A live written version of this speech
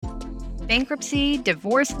Bankruptcy,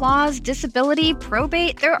 divorce laws, disability,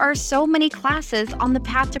 probate, there are so many classes on the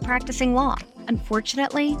path to practicing law.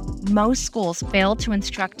 Unfortunately, most schools fail to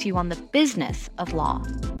instruct you on the business of law.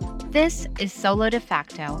 This is Solo De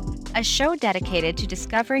Facto, a show dedicated to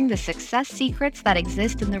discovering the success secrets that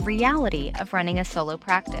exist in the reality of running a solo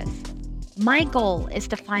practice. My goal is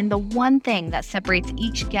to find the one thing that separates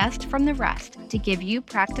each guest from the rest to give you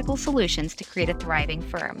practical solutions to create a thriving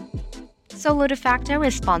firm. Solo De Facto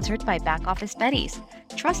is sponsored by Back Office Betties,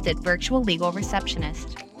 trusted virtual legal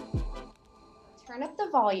receptionist. Turn up the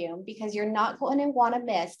volume because you're not going to want to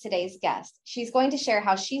miss today's guest. She's going to share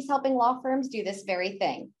how she's helping law firms do this very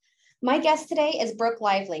thing. My guest today is Brooke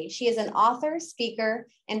Lively. She is an author, speaker,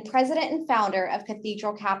 and president and founder of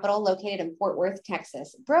Cathedral Capital located in Fort Worth,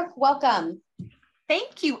 Texas. Brooke, welcome.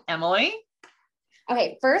 Thank you, Emily.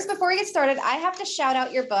 Okay, first, before we get started, I have to shout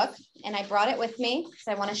out your book, and I brought it with me because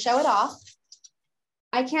I want to show it off.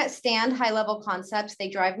 I can't stand high-level concepts. They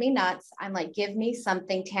drive me nuts. I'm like, give me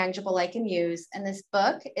something tangible I can use. And this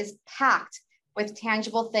book is packed with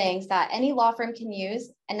tangible things that any law firm can use.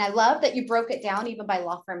 And I love that you broke it down even by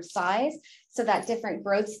law firm size so that different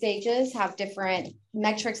growth stages have different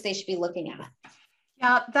metrics they should be looking at.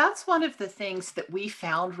 Yeah, that's one of the things that we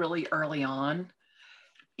found really early on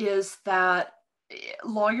is that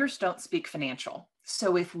lawyers don't speak financial.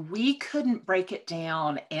 So if we couldn't break it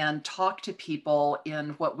down and talk to people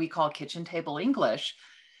in what we call kitchen table English,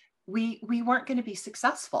 we weren't going to be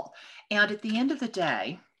successful. And at the end of the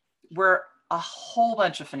day, we're a whole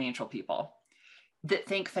bunch of financial people that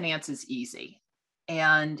think finance is easy.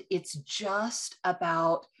 And it's just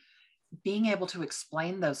about being able to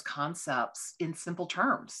explain those concepts in simple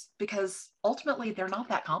terms, because ultimately they're not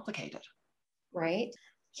that complicated. Right.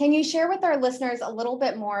 Can you share with our listeners a little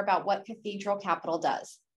bit more about what Cathedral Capital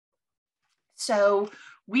does? So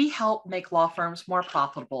we help make law firms more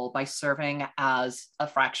profitable by serving as a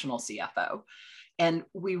fractional CFO. And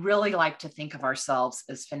we really like to think of ourselves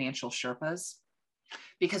as financial Sherpas,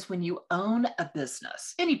 because when you own a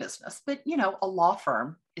business, any business, but a law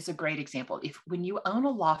firm is a great example. When you own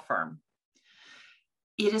a law firm,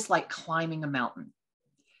 it is like climbing a mountain.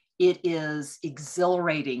 It is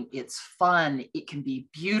exhilarating. It's fun. It can be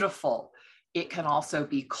beautiful. It can also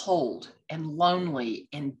be cold and lonely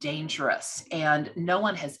and dangerous. And no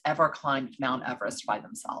one has ever climbed Mount Everest by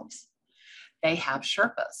themselves. They have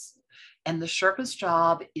Sherpas. And the Sherpa's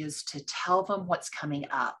job is to tell them what's coming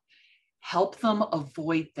up, help them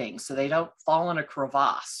avoid things so they don't fall in a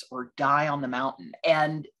crevasse or die on the mountain.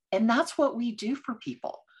 And that's what we do for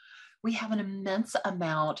people. We have an immense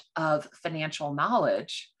amount of financial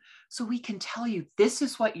knowledge, so we can tell you, this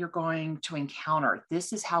is what you're going to encounter.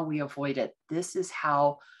 This is how we avoid it. This is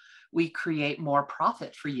how we create more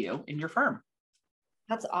profit for you in your firm.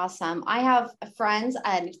 That's awesome. I have friends,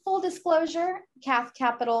 and full disclosure, Cath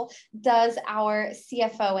Capital does our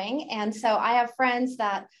CFOing. And so I have friends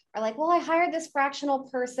that are like, well, I hired this fractional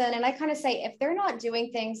person. And I kind of say, if they're not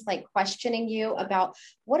doing things like questioning you about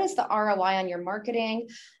what is the ROI on your marketing,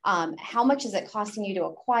 how much is it costing you to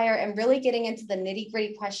acquire, and really getting into the nitty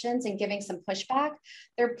gritty questions and giving some pushback,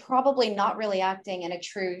 they're probably not really acting in a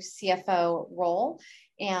true CFO role.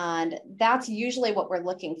 And that's usually what we're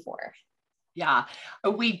looking for. Yeah,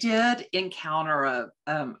 we did encounter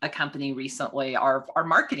a company recently. Our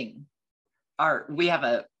marketing,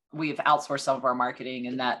 we've outsourced some of our marketing,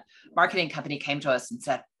 and that marketing company came to us and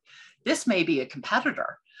said, this may be a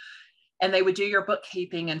competitor. And they would do your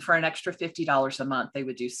bookkeeping, and for an extra $50 a month, they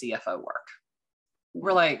would do CFO work.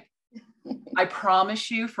 We're like, I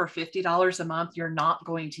promise you, for $50 a month, you're not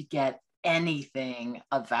going to get anything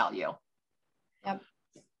of value. Yep.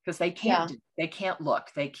 Because they can't look,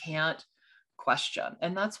 they can't question.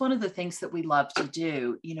 And that's one of the things that we love to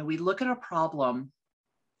do. We look at a problem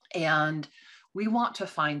and we want to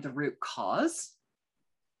find the root cause.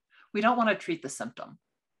 We don't want to treat the symptom.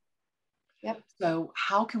 Yep. So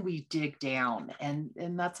how can we dig down? And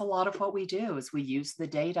that's a lot of what we do, is we use the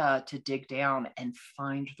data to dig down and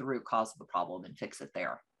find the root cause of the problem and fix it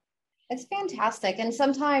there. It's fantastic. And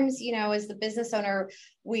sometimes, as the business owner,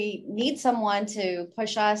 we need someone to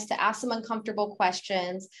push us, to ask some uncomfortable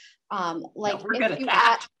questions. If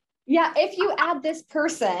you add this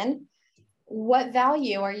person, what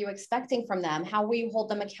value are you expecting from them? How will you hold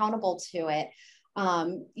them accountable to it?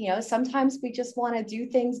 Sometimes we just want to do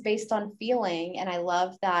things based on feeling. And I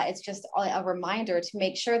love that it's just a reminder to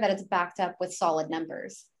make sure that it's backed up with solid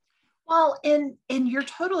numbers. Well, and you're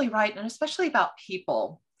totally right. And especially about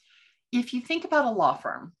people. If you think about a law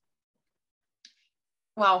firm,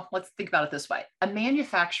 well, let's think about it this way. A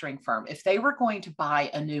manufacturing firm, if they were going to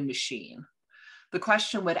buy a new machine, the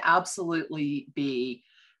question would absolutely be,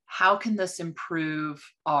 How can this improve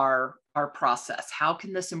our process? How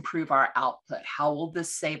can this improve our output? How will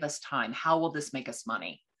this save us time? How will this make us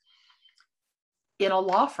money? In a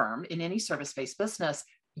law firm, in any service-based business,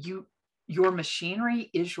 your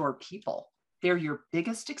machinery is your people. They're your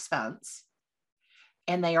biggest expense,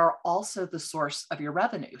 and they are also the source of your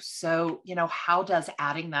revenue. So, how does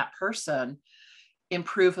adding that person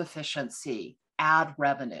improve efficiency, add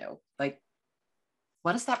revenue? Like,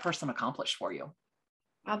 what does that person accomplish for you?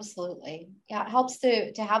 Absolutely. Yeah, it helps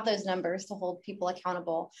to have those numbers to hold people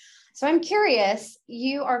accountable. So I'm curious,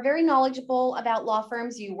 you are very knowledgeable about law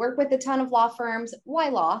firms. You work with a ton of law firms. Why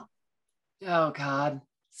law? Oh, God.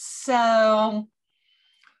 So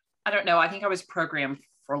I don't know. I think I was programmed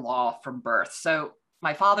for law from birth. So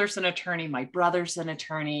my father's an attorney. My brother's an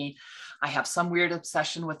attorney. I have some weird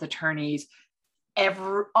obsession with attorneys.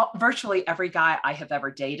 Virtually every guy I have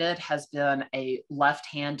ever dated has been a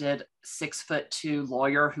left-handed 6'2"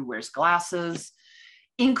 lawyer who wears glasses,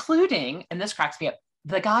 including, and this cracks me up,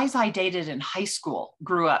 the guys I dated in high school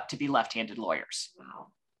grew up to be left-handed lawyers. Wow.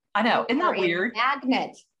 I know. Isn't that weird?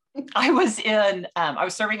 Magnet. I was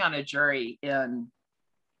serving on a jury in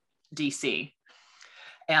DC,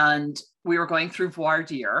 and we were going through voir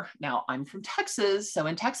dire. Now I'm from Texas. So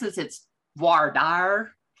in Texas, it's voir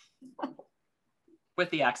dire with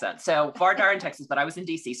the accent. So voir dire in Texas, but I was in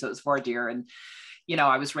DC, so it was voir dire. And,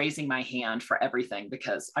 I was raising my hand for everything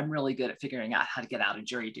because I'm really good at figuring out how to get out of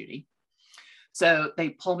jury duty. So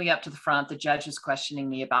they pulled me up to the front. The judge was questioning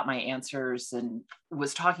me about my answers and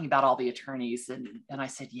was talking about all the attorneys. And I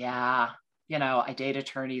said, yeah, I date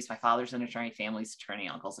attorneys. My father's an attorney, family's attorney,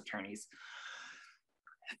 uncle's attorneys,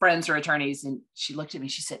 friends are attorneys. And she looked at me,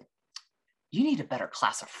 she said, you need a better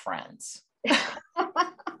class of friends. I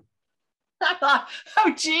thought,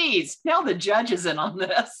 oh, geez, now the judge is in on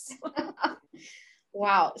this.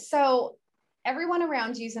 Wow. So everyone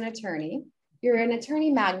around you is an attorney. You're an attorney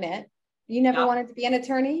magnet. You never wanted to be an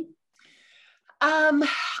attorney?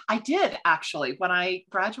 I did, actually. When I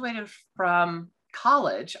graduated from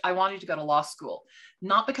college, I wanted to go to law school,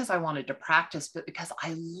 not because I wanted to practice, but because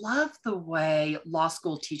I love the way law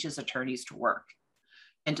school teaches attorneys to work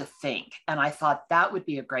and to think. And I thought that would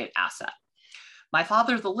be a great asset. My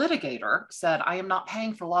father, the litigator, said, I am not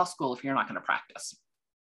paying for law school if you're not going to practice.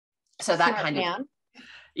 So that kind of,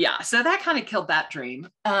 so that kind of killed that dream.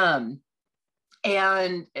 And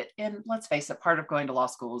let's face it, part of going to law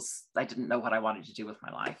school is I didn't know what I wanted to do with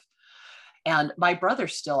my life. And my brother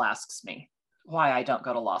still asks me why I don't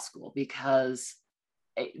go to law school, because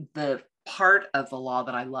the part of the law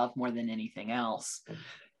that I love more than anything else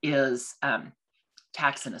is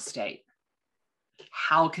tax and estate.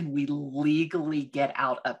 How can we legally get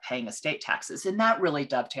out of paying estate taxes? And that really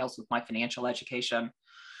dovetails with my financial education.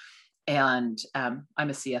 And I'm a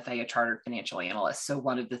CFA, a chartered financial analyst. So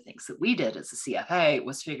one of the things that we did as a CFA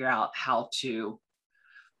was figure out how to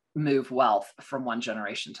move wealth from one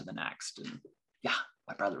generation to the next. And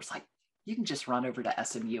my brother was like, you can just run over to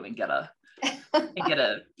SMU and get a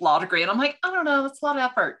law degree. And I'm like, I don't know, it's a lot of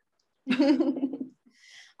effort.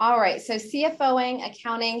 All right. So CFOing,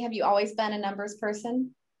 accounting, have you always been a numbers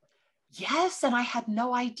person? Yes. And I had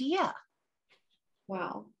no idea.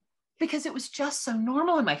 Wow. Because it was just so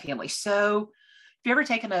normal in my family. So have you ever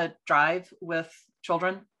taken a drive with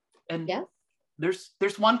children? And there's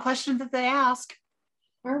one question that they ask.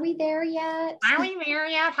 Are we there yet? Are we there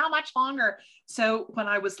yet? How much longer? So when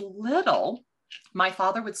I was little, my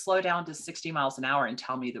father would slow down to 60 miles an hour and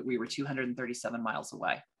tell me that we were 237 miles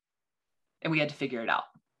away. And we had to figure it out.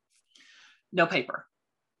 No paper,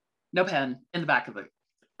 no pen in the back of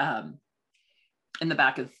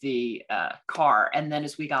the car. And then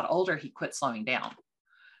as we got older, he quit slowing down.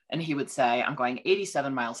 And he would say, I'm going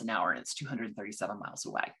 87 miles an hour and it's 237 miles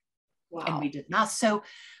away. Wow. And we did math. So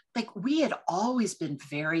we had always been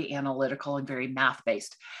very analytical and very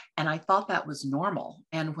math-based. And I thought that was normal.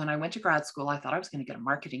 And when I went to grad school, I thought I was going to get a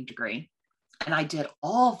marketing degree. And I did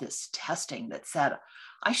all this testing that said,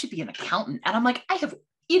 I should be an accountant. And I'm like, I have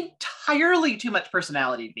entirely too much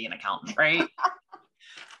personality to be an accountant, right?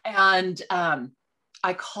 And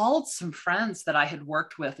I called some friends that I had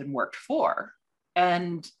worked with and worked for.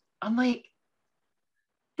 And I'm like,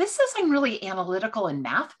 this isn't really analytical and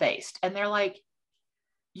math-based. And they're like,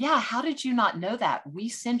 yeah, how did you not know that? We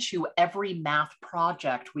sent you every math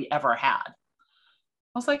project we ever had.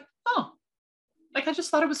 I was like, oh, I just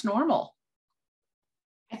thought it was normal.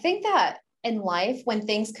 I think that in life, when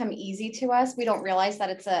things come easy to us, we don't realize that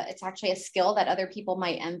it's actually a skill that other people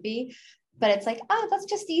might envy, but it's like, oh, that's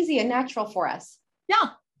just easy and natural for us. Yeah.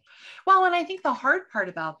 Well, and I think the hard part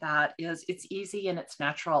about that is it's easy and it's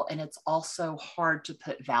natural, and it's also hard to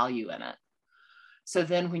put value in it. So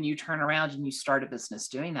then when you turn around and you start a business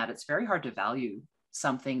doing that, it's very hard to value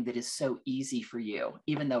something that is so easy for you,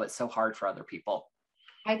 even though it's so hard for other people.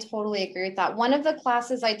 I totally agree with that. One of the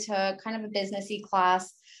classes I took, kind of a businessy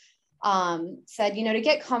class, said, to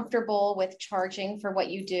get comfortable with charging for what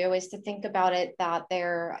you do is to think about it that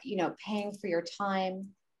they're, paying for your time,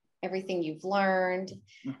 everything you've learned.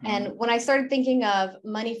 Mm-hmm. And when I started thinking of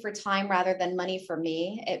money for time rather than money for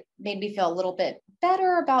me, it made me feel a little bit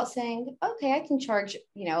better about saying, okay, I can charge,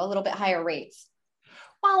 a little bit higher rates.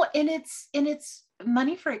 Well, and it's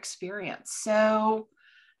money for experience. So,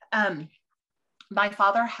 my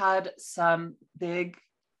father had some big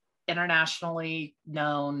internationally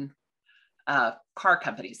known car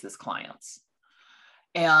companies as clients.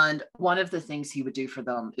 And one of the things he would do for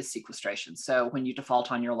them is sequestration. So when you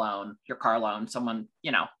default on your loan, your car loan, someone,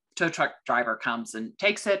 tow truck driver comes and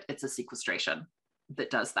takes it. It's a sequestration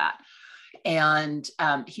that does that. And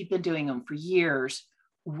he'd been doing them for years.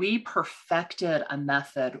 We perfected a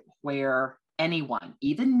method where anyone,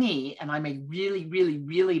 even me, and I'm a really, really,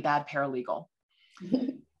 really bad paralegal,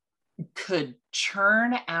 could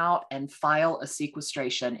churn out and file a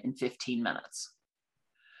sequestration in 15 minutes.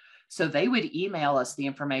 So they would email us the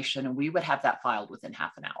information and we would have that filed within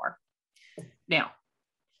half an hour. Now,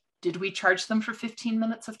 did we charge them for 15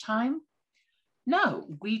 minutes of time? No,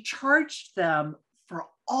 we charged them for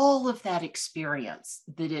all of that experience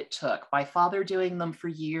that it took. My father doing them for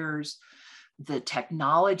years, the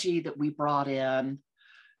technology that we brought in,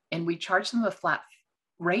 and we charged them a flat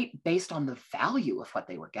rate based on the value of what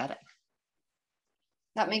they were getting.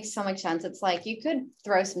 That makes so much sense. It's like you could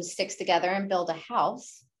throw some sticks together and build a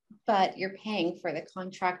house, but you're paying for the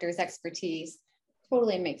contractor's expertise.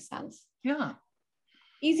 Totally makes sense. Yeah.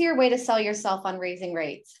 Easier way to sell yourself on raising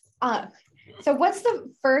rates. So what's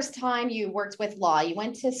the first time you worked with law? You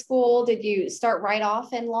went to school. Did you start right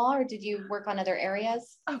off in law or did you work on other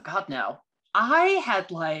areas? Oh God, no. I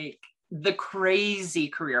had like the crazy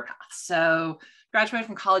career path. So graduated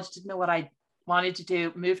from college, didn't know what I wanted to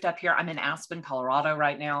do, moved up here. I'm in Aspen, Colorado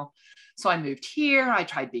right now. So I moved here. I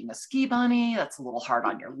tried being a ski bunny. That's a little hard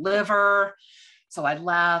on your liver. So I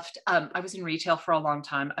left. I was in retail for a long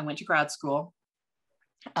time. I went to grad school.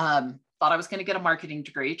 Thought I was going to get a marketing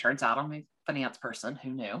degree. Turns out I'm a finance person.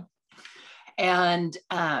 Who knew? And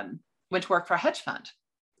went to work for a hedge fund.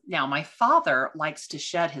 Now, my father likes to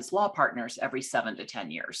shed his law partners every 7 to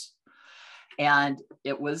 10 years. And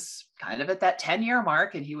it was kind of at that 10-year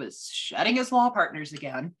mark, and he was shedding his law partners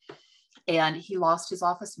again. And he lost his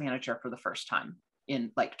office manager for the first time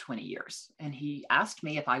in like 20 years. And he asked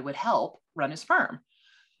me if I would help run his firm.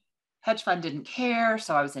 Hedge fund didn't care.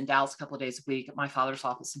 So I was in Dallas a couple of days a week at my father's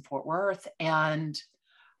office in Fort Worth. And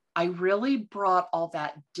I really brought all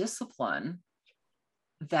that discipline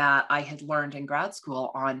that I had learned in grad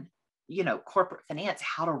school on, corporate finance,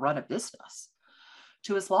 how to run a business,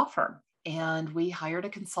 to his law firm. And we hired a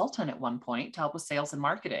consultant at one point to help with sales and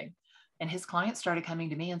marketing. And his clients started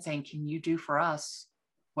coming to me and saying, can you do for us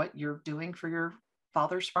what you're doing for your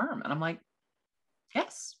father's firm? And I'm like,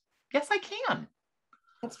 yes, I can.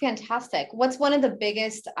 That's fantastic. What's one of the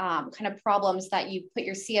biggest kind of problems that you put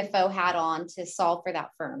your CFO hat on to solve for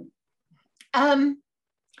that firm? I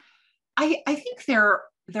think there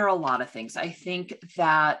are a lot of things. I think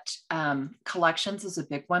that collections is a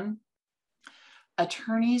big one.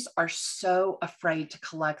 Attorneys are so afraid to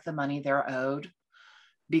collect the money they're owed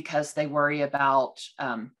because they worry about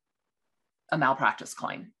a malpractice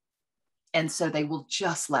claim. And so they will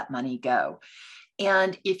just let money go.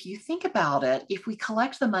 And if you think about it, if we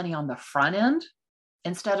collect the money on the front end,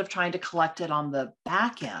 instead of trying to collect it on the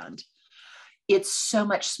back end, it's so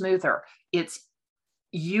much smoother.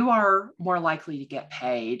 You are more likely to get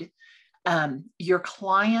paid. Your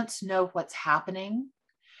clients know what's happening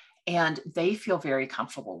and they feel very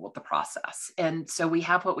comfortable with the process. And so we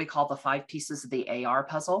have what we call the 5 pieces of the AR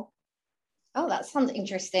puzzle. Oh, that sounds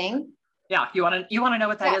interesting. Yeah. You want to know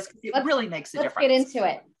what that is? It really makes a difference. Let's get into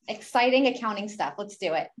it. Exciting accounting stuff. Let's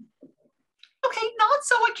do it. Okay. Not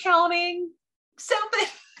so accounting. So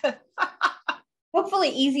hopefully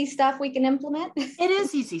easy stuff we can implement. It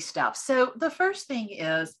is easy stuff. So the first thing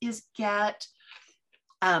is get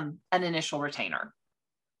an initial retainer.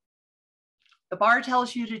 The bar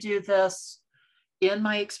tells you to do this. In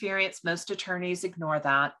my experience, most attorneys ignore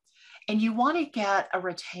that. And you want to get a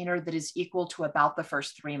retainer that is equal to about the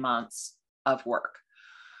first 3 months of work.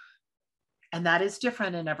 And that is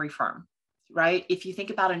different in every firm, right? If you think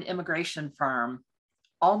about an immigration firm,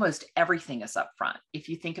 almost everything is upfront. If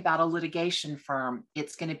you think about a litigation firm,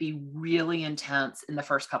 it's going to be really intense in the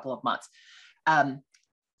first couple of months.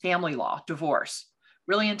 Family law, divorce,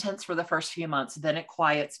 really intense for the first few months, then it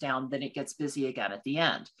quiets down, then it gets busy again at the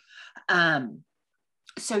end.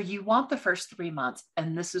 So you want the first 3 months,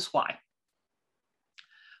 and this is why.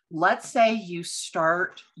 Let's say you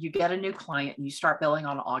get a new client and you start billing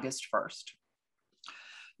on August 1st.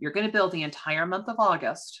 You're going to bill the entire month of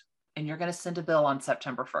August, and you're going to send a bill on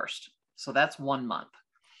September 1st. So that's 1 month.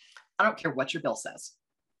 I don't care what your bill says.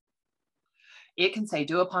 It can say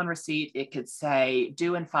due upon receipt. It could say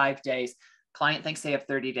due in 5 days. Client thinks they have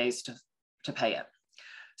 30 days to pay it.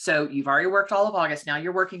 So you've already worked all of August. Now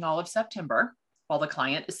you're working all of September while the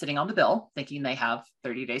client is sitting on the bill thinking they have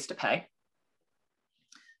 30 days to pay.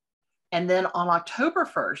 And then on October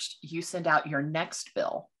 1st, you send out your next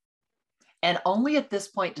bill. And only at this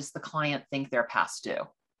point does the client think they're past due.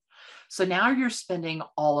 So now you're spending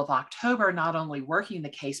all of October not only working the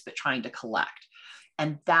case, but trying to collect.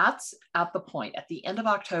 And that's at the point, at the end of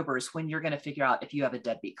October is when you're going to figure out if you have a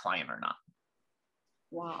deadbeat client or not.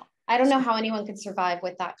 Wow. I don't know how anyone could survive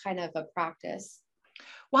with that kind of a practice.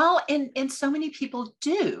 Well, and so many people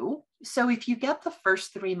do. So if you get the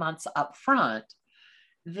first 3 months up front,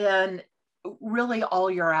 then really all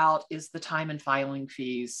you're out is the time and filing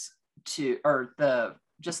fees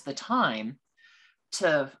just the time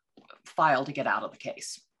to file to get out of the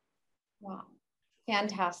case. Wow.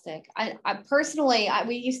 Fantastic. I personally,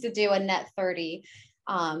 we used to do a net 30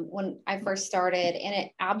 when I first started, and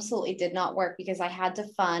it absolutely did not work because I had to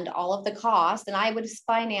fund all of the cost, and I was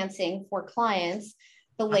financing for clients,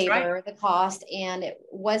 the labor, right, the cost, and it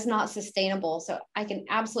was not sustainable. So I can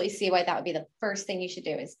absolutely see why that would be the first thing you should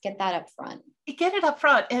do is get that up front. Get it up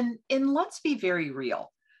front. And let's be very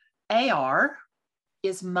real. AR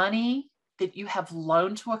is money that you have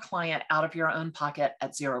loaned to a client out of your own pocket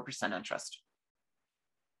at 0% interest.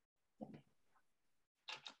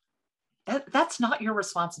 That's not your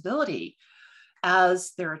responsibility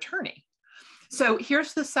as their attorney. So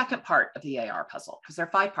here's the second part of the AR puzzle, because there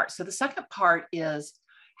are 5 parts. So the second part is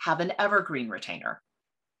have an evergreen retainer.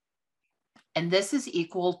 And this is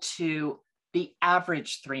equal to the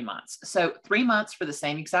average 3 months. So 3 months for the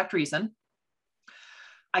same exact reason.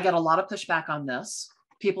 I get a lot of pushback on this.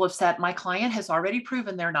 People have said, my client has already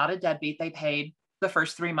proven they're not a deadbeat. They paid the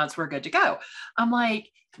first 3 months, we're good to go. I'm like,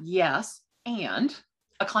 yes, and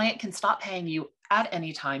a client can stop paying you at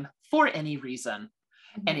any time for any reason,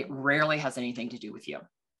 and it rarely has anything to do with you.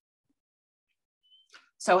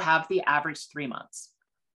 So have the average 3 months.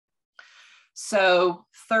 So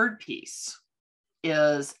third piece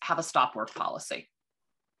is have a stop work policy.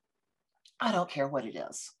 I don't care what it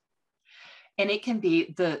is. And it can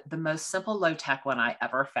be the most simple low-tech one I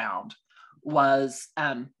ever found was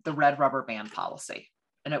the red rubber band policy.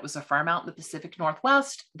 And it was a firm out in the Pacific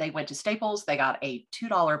Northwest. They went to Staples. They got a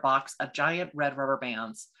 $2 box of giant red rubber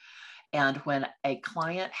bands. And when a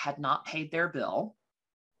client had not paid their bill,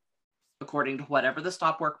 according to whatever the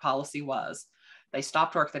stop work policy was, they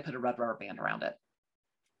stopped work, they put a red rubber band around it.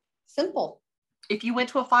 Simple. If you went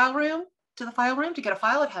to the file room to get a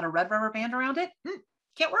file, it had a red rubber band around it,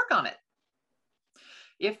 can't work on it.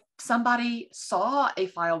 If somebody saw a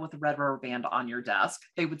file with a red rubber band on your desk,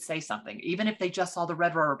 they would say something, even if they just saw the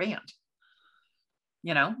red rubber band,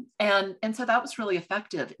 and so that was really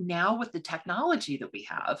effective. Now with the technology that we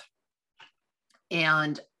have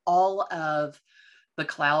and all of the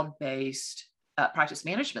cloud-based practice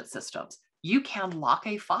management systems, you can lock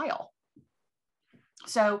a file.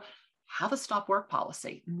 So have a stop work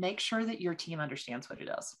policy. Make sure that your team understands what it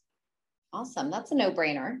is. Awesome. That's a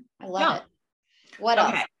no-brainer. I love it. What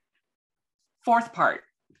else? Fourth part,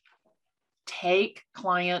 take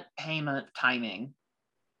client payment timing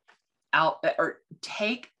out, or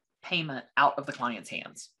take payment out of the client's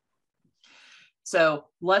hands. So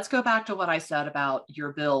let's go back to what I said about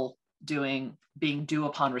your bill being due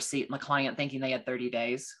upon receipt and the client thinking they had 30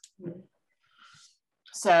 days. Mm-hmm.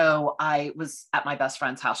 So I was at my best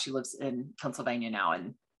friend's house. She lives in Pennsylvania now.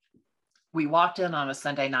 And we walked in on a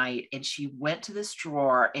Sunday night and she went to this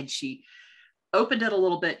drawer and she opened it a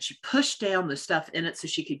little bit. She pushed down the stuff in it so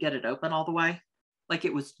she could get it open all the way. Like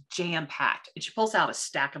it was jam packed. And she pulls out a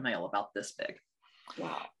stack of mail about this big.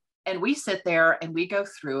 Wow. And we sit there and we go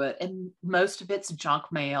through it, and most of it's junk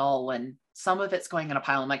mail and some of it's going in a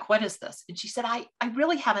pile. I'm like, what is this? And she said, I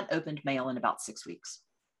really haven't opened mail in about 6 weeks.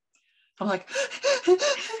 I'm like,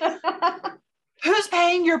 who's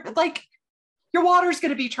paying your water's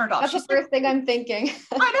going to be turned off. That's the first thing I'm thinking.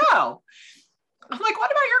 I know. I'm like,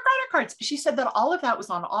 what about your credit cards? She said that all of that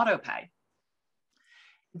was on auto pay.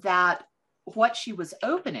 That what she was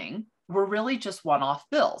opening were really just one-off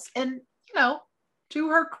bills. And, to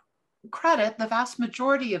her credit, the vast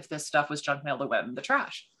majority of this stuff was junk mail that went in the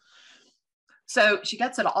trash. So she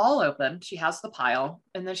gets it all open. She has the pile.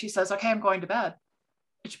 And then she says, okay, I'm going to bed.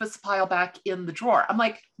 And she puts the pile back in the drawer. I'm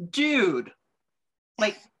like, dude,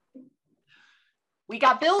 like, we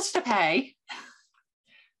got bills to pay.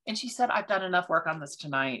 And she said, I've done enough work on this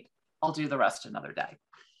tonight. I'll do the rest another day.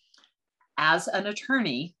 As an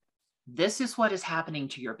attorney, this is what is happening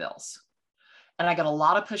to your bills. And I get a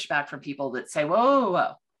lot of pushback from people that say,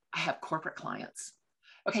 whoa, I have corporate clients.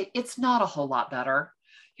 Okay, it's not a whole lot better.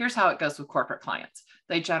 Here's how it goes with corporate clients.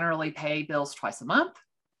 They generally pay bills twice a month.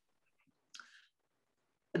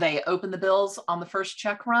 They open the bills on the first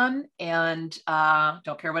check run and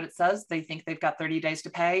don't care what it says. They think they've got 30 days to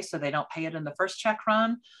pay, so they don't pay it in the first check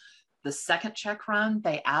run. The second check run,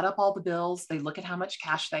 they add up all the bills. They look at how much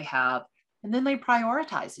cash they have, and then they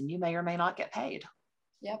prioritize, and you may or may not get paid.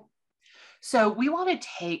 Yep. So we want to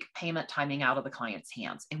take payment timing out of the client's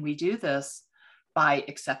hands. And we do this by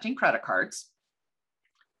accepting credit cards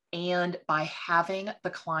and by having the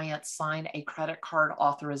client sign a credit card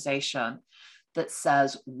authorization that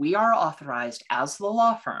says we are authorized as the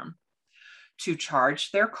law firm to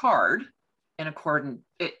charge their card in accordance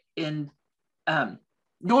in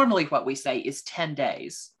normally what we say is 10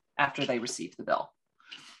 days after they receive the bill.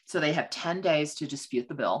 So they have 10 days to dispute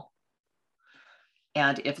the bill.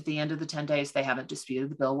 And if at the end of the 10 days they haven't disputed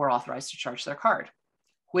the bill, we're authorized to charge their card,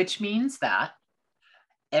 which means that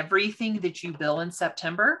everything that you bill in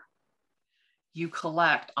September, you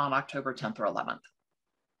collect on October 10th or 11th.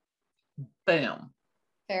 Boom.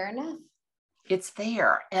 Fair enough. It's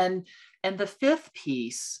there. And the fifth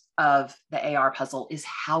piece of the AR puzzle is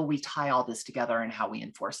how we tie all this together and how we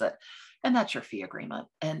enforce it. And that's your fee agreement.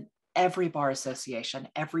 And every bar association,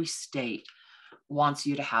 every state wants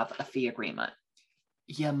you to have a fee agreement.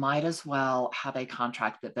 You might as well have a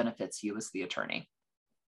contract that benefits you as the attorney.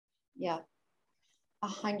 Yeah,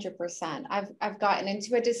 100%. I've gotten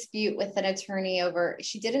into a dispute with an attorney over,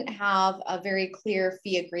 she didn't have a very clear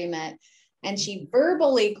fee agreement. And she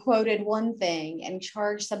verbally quoted one thing and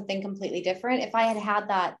charged something completely different. If I had had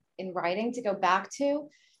that in writing to go back to,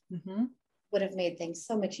 would have made things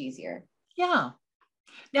so much easier. Yeah.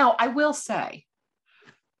 Now, I will say,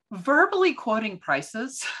 verbally quoting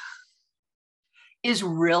prices is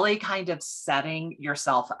really kind of setting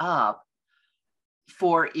yourself up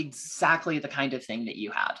for exactly the kind of thing that you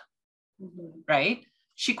had, right?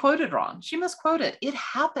 She quoted wrong. She misquoted. It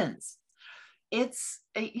happens. It's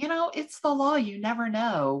the law. You never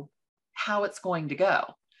know how it's going to go.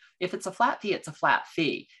 If it's a flat fee, it's a flat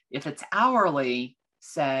fee. If it's hourly,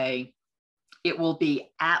 say, it will be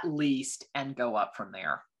at least and go up from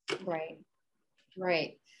there.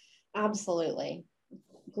 Right. Absolutely.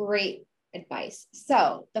 Great advice.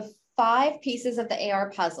 So the 5 pieces of the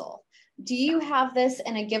AR puzzle, do you have this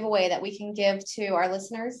in a giveaway that we can give to our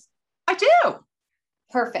listeners? I do.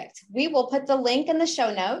 Perfect. We will put the link in the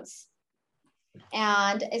show notes.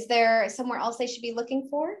 And is there somewhere else they should be looking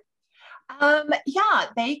for? Yeah,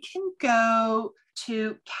 they can go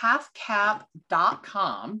to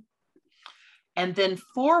cafcap.com and then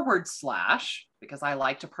 / because I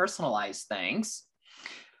like to personalize things,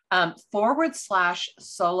 /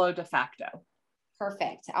 solo de facto.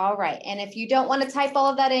 Perfect. All right. And if you don't want to type all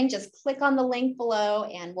of that in, just click on the link below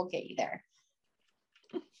and we'll get you there.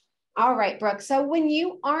 All right, Brooke. So when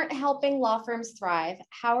you aren't helping law firms thrive,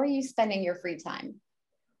 how are you spending your free time?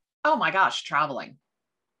 Oh my gosh, traveling.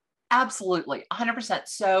 Absolutely, 100%.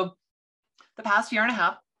 So the past year and a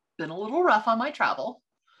half, been a little rough on my travel.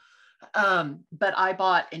 But I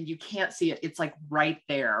bought, and you can't see it, it's like right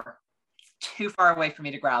there. It's too far away for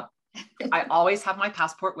me to grab. I always have my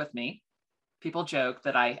passport with me. People joke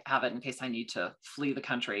that I have it in case I need to flee the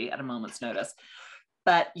country at a moment's notice.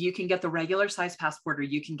 But you can get the regular size passport or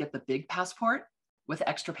you can get the big passport with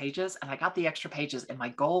extra pages. And I got the extra pages, and my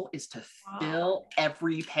goal is to fill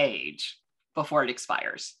every page before it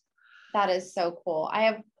expires. That is so cool. I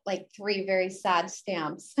have like 3 very sad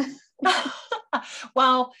stamps.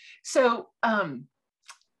 Well, so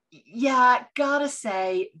yeah, gotta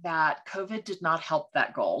say that COVID did not help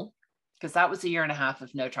that goal, because that was a year and a half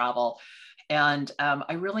of no travel. And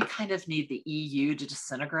I really kind of need the EU to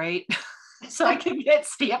disintegrate so I can get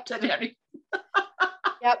stamped at any.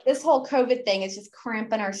 Yep, this whole COVID thing is just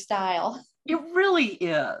cramping our style. It really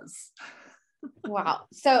is. Wow.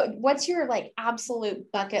 So what's your like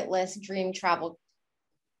absolute bucket list dream travel?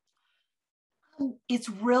 It's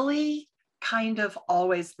really kind of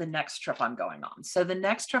always the next trip I'm going on. So the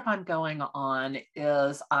next trip I'm going on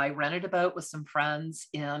is I rented a boat with some friends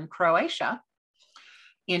in Croatia.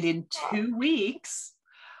 And in 2 weeks,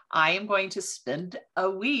 I am going to spend a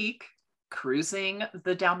week cruising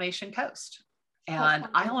the Dalmatian coast and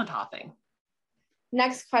island hopping.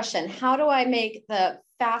 Next question. How do I make the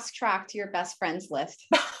fast track to your best friends list?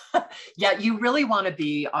 Yeah, you really want to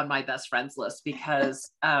be on my best friends list because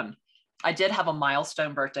I did have a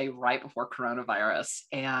milestone birthday right before coronavirus.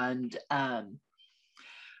 And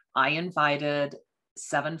I invited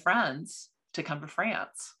 7 friends to come to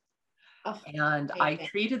France. Oh, and I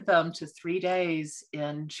treated them to 3 days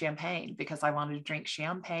in Champagne because I wanted to drink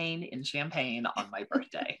champagne in Champagne on my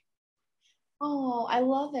birthday. Oh, I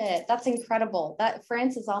love it. That's incredible. That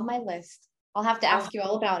France is on my list. I'll have to ask you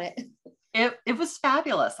all about it. It was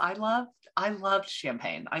fabulous. I loved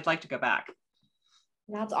Champagne. I'd like to go back.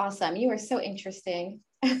 That's awesome. You are so interesting.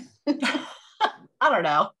 I don't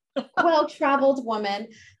know. Well-traveled woman,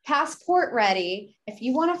 passport ready. If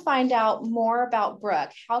you want to find out more about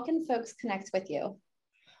Brooke, how can folks connect with you?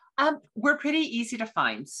 We're pretty easy to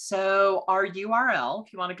find. So our URL,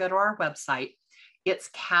 if you want to go to our website, it's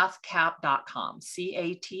cathcap.com,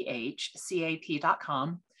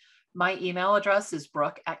 CATHCAP.com. My email address is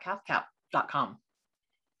brooke@cathcap.com.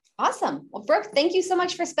 Awesome. Well, Brooke, thank you so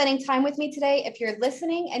much for spending time with me today. If you're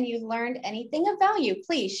listening and you learned anything of value,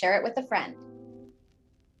 please share it with a friend.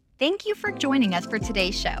 Thank you for joining us for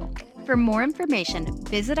today's show. For more information,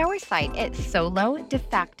 visit our site at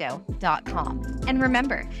solodefacto.com. And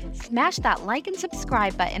remember, smash that like and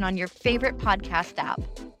subscribe button on your favorite podcast app.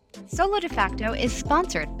 Solo De Facto is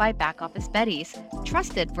sponsored by Back Office Betties,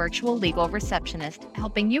 trusted virtual legal receptionist,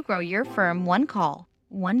 helping you grow your firm one call,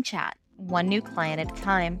 one chat, one new client at a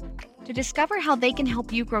time. To discover how they can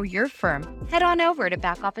help you grow your firm, head on over to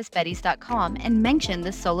backofficebetties.com and mention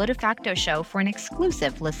the Solo De Facto show for an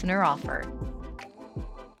exclusive listener offer.